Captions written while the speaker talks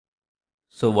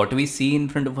So what we see in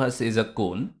front of us is a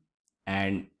cone,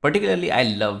 and particularly I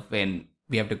love when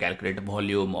we have to calculate a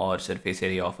volume or surface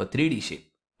area of a 3D shape.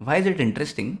 Why is it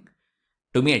interesting?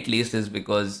 To me at least is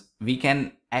because we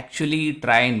can actually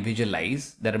try and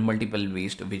visualize. There are multiple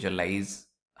ways to visualize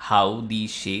how these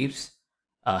shapes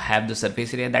have the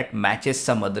surface area that matches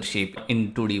some other shape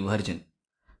in 2D version.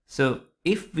 So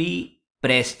if we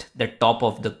pressed the top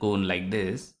of the cone like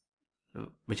this,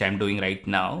 which I'm doing right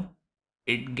now,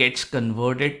 it gets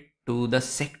converted to the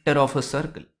sector of a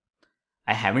circle.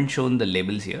 I haven't shown the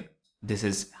labels here. This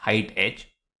is height h,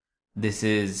 this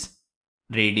is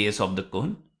radius of the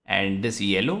cone, and this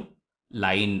yellow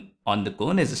line on the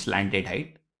cone is a slanted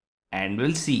height. And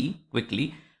we'll see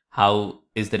quickly how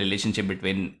is the relationship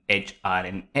between h, r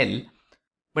and l.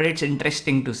 But it's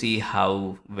interesting to see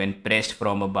how when pressed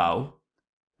from above,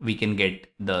 we can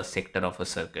get the sector of a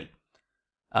circle.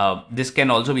 This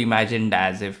can also be imagined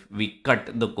as if we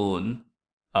cut the cone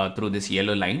through this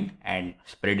yellow line and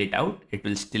spread it out, it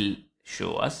will still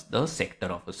show us the sector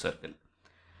of a circle.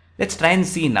 Let's try and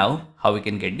see now how we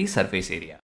can get the surface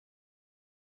area.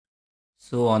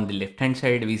 So on the left hand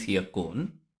side, we see a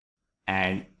cone,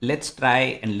 and let's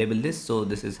try and label this. So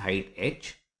this is height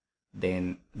h,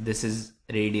 then this is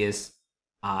radius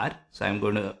r. So I'm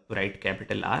going to write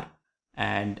capital R,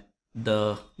 and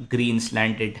the green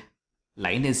slanted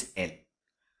line is L.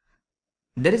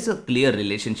 There is a clear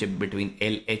relationship between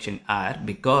L, H and R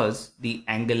because the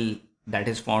angle that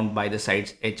is formed by the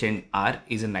sides H and R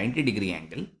is a 90-degree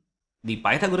angle. The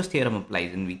Pythagoras theorem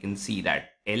applies, and we can see that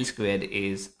L square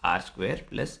is R square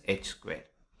plus H square.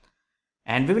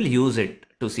 And we will use it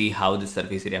to see how the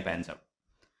surface area pans out.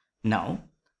 Now,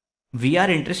 we are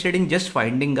interested in just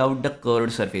finding out the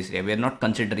curved surface area. We are not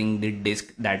considering the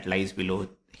disk that lies below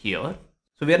here.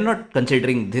 So we are not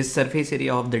considering this surface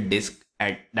area of the disk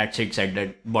that sits at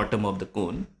the bottom of the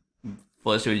cone.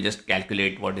 First, we'll just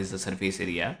calculate what is the surface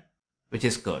area, which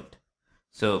is curved.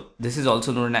 So this is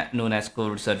also known as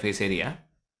curved surface area.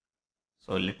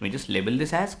 So let me just label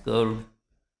this as curved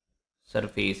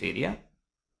surface area.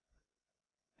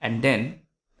 And then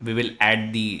we will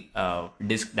add the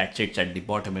disk that sits at the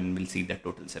bottom, and we'll see the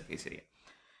total surface area.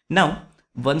 Now,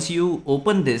 once you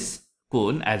open this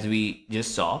cone, as we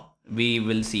just saw, we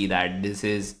will see that this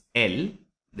is L,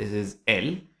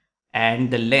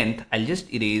 and the length, I'll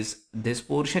just erase this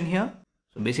portion here.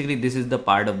 So basically this is the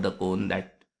part of the cone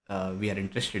that we are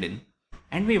interested in,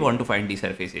 and we want to find the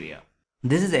surface area.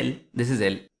 This is L, this is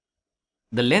L.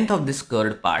 The length of this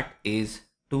curved part is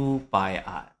 2 pi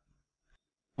r.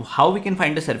 How we can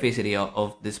find the surface area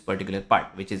of this particular part,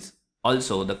 which is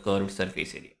also the curved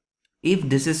surface area? If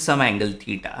this is some angle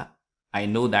theta, I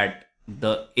know that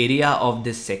the area of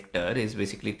this sector is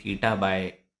basically theta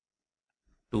by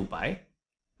 2 pi,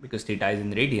 because theta is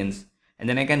in radians, and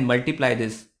then I can multiply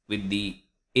this with the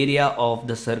area of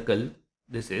the circle,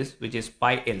 which is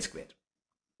pi L square.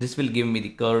 This will give me the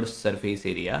curved surface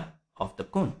area of the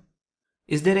cone.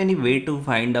 Is there any way to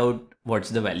find out what's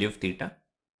the value of theta?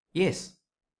 Yes.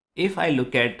 If I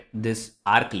look at this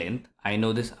arc length, I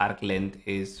know this arc length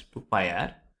is 2 pi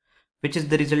r, which is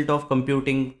the result of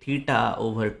computing theta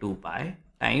over 2 pi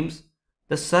times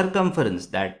the circumference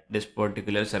that this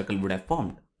particular circle would have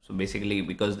formed. So basically,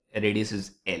 because the radius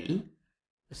is L,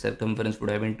 the circumference would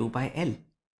have been 2 pi L.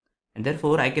 And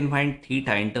therefore, I can find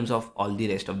theta in terms of all the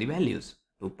rest of the values.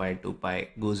 2 pi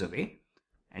goes away,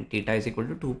 and theta is equal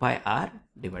to 2 pi r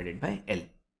divided by L.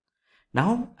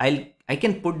 Now, I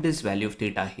can put this value of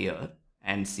theta here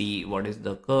and see what is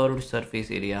the curved surface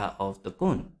area of the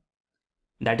cone.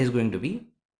 That is going to be,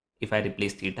 if I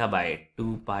replace theta by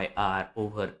 2 pi r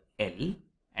over L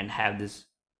and have this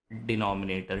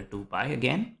denominator 2 pi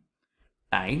again,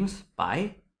 times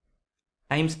pi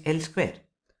times L square.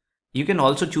 You can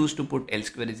also choose to put L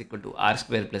square is equal to R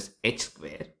square plus H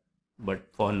square. But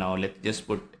for now, let's just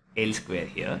put L square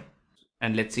here,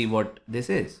 and let's see what this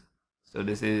is. So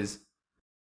this is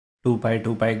 2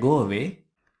 pi go away.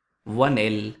 1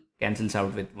 L cancels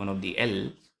out with one of the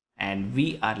L's, and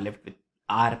we are left with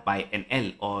R pi and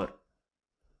L, or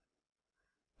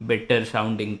better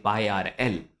sounding pi r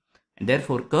L. And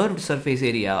therefore, curved surface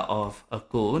area of a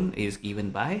cone is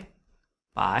given by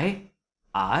pi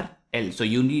r L. So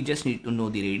you just need to know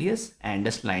the radius and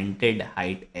the slanted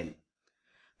height L.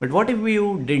 But what if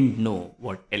you didn't know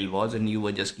what L was and you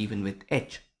were just given with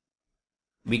H?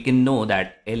 We can know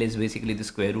that L is basically the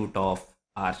square root of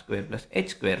R square plus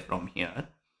H square from here.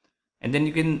 And then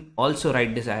you can also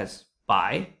write this as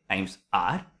pi times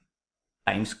R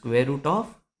times square root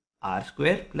of R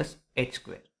square plus H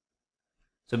square.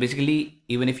 So basically,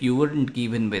 even if you weren't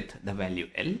given with the value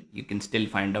L, you can still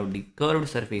find out the curved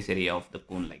surface area of the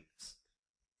cone like this.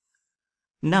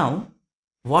 Now,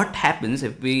 what happens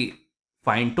if we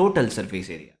find total surface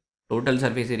area? Total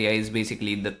surface area is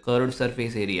basically the curved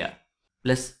surface area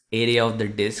plus area of the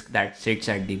disk that sits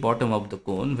at the bottom of the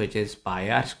cone, which is pi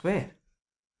r square,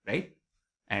 right?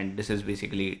 And this is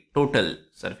basically total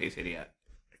surface area,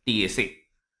 TSA.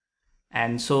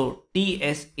 And so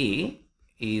TSA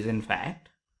is in fact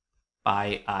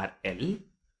pi RL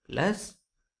plus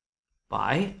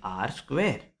pi r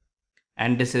square.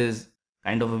 And this is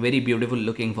kind of a very beautiful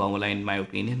looking formula in my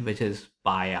opinion, which is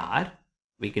pi r.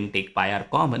 We can take pi r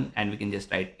common and we can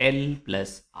just write L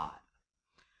plus r.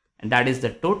 And that is the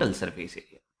total surface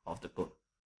area of the cone.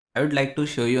 I would like to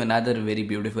show you another very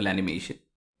beautiful animation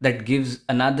that gives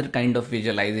another kind of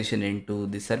visualization into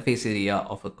the surface area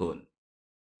of a cone.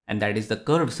 And that is the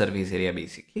curved surface area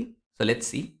basically. So let's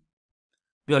see.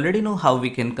 We already know how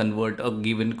we can convert a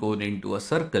given cone into a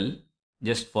circle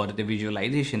just for the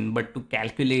visualization, but to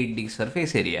calculate the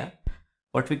surface area,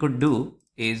 what we could do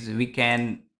is we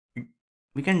can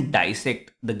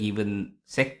dissect the given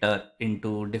sector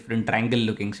into different triangle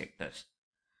looking sectors.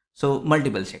 So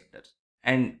multiple sectors.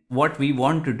 And what we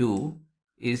want to do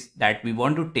is that we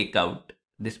want to take out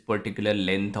this particular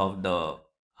length of the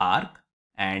arc,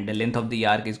 and the length of the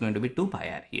arc is going to be 2 pi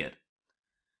r here.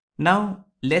 Now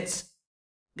let's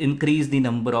increase the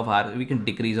number of r. We can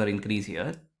decrease or increase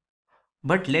here,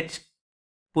 but let's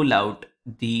pull out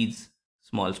these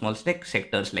small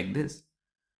sectors like this,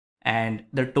 and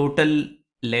the total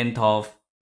length of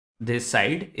this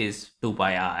side is 2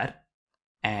 pi r.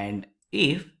 And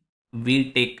if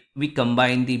we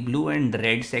combine the blue and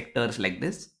red sectors like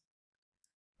this,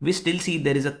 we still see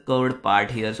there is a curved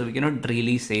part here, so we cannot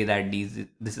really say that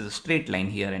this is a straight line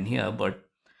here and here. But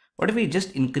what if we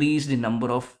just increase the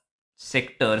number of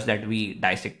sectors that we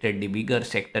dissected the bigger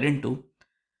sector into?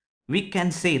 We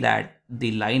can say that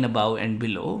the line above and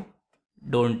below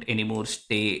don't anymore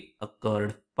stay a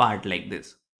curved part like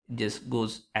this. It just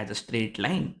goes as a straight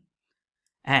line.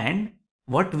 And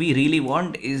what we really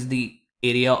want is the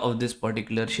area of this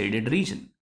particular shaded region.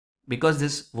 Because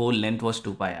this whole length was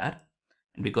 2 pi r,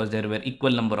 and because there were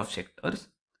equal number of sectors,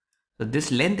 so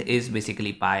this length is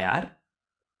basically pi r,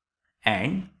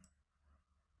 and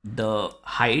the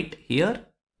height here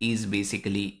is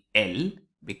basically L,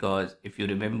 because if you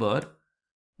remember,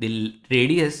 the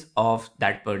radius of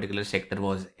that particular sector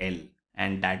was L,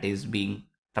 and that is being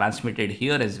transmitted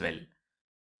here as well.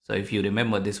 So if you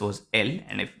remember, this was L,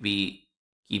 and if we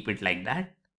keep it like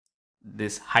that,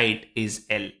 this height is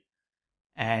L.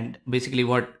 And basically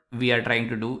what we are trying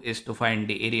to do is to find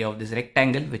the area of this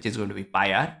rectangle, which is going to be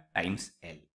pi r times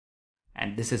L.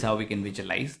 And this is how we can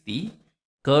visualize the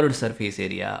curved surface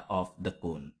area of the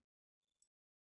cone.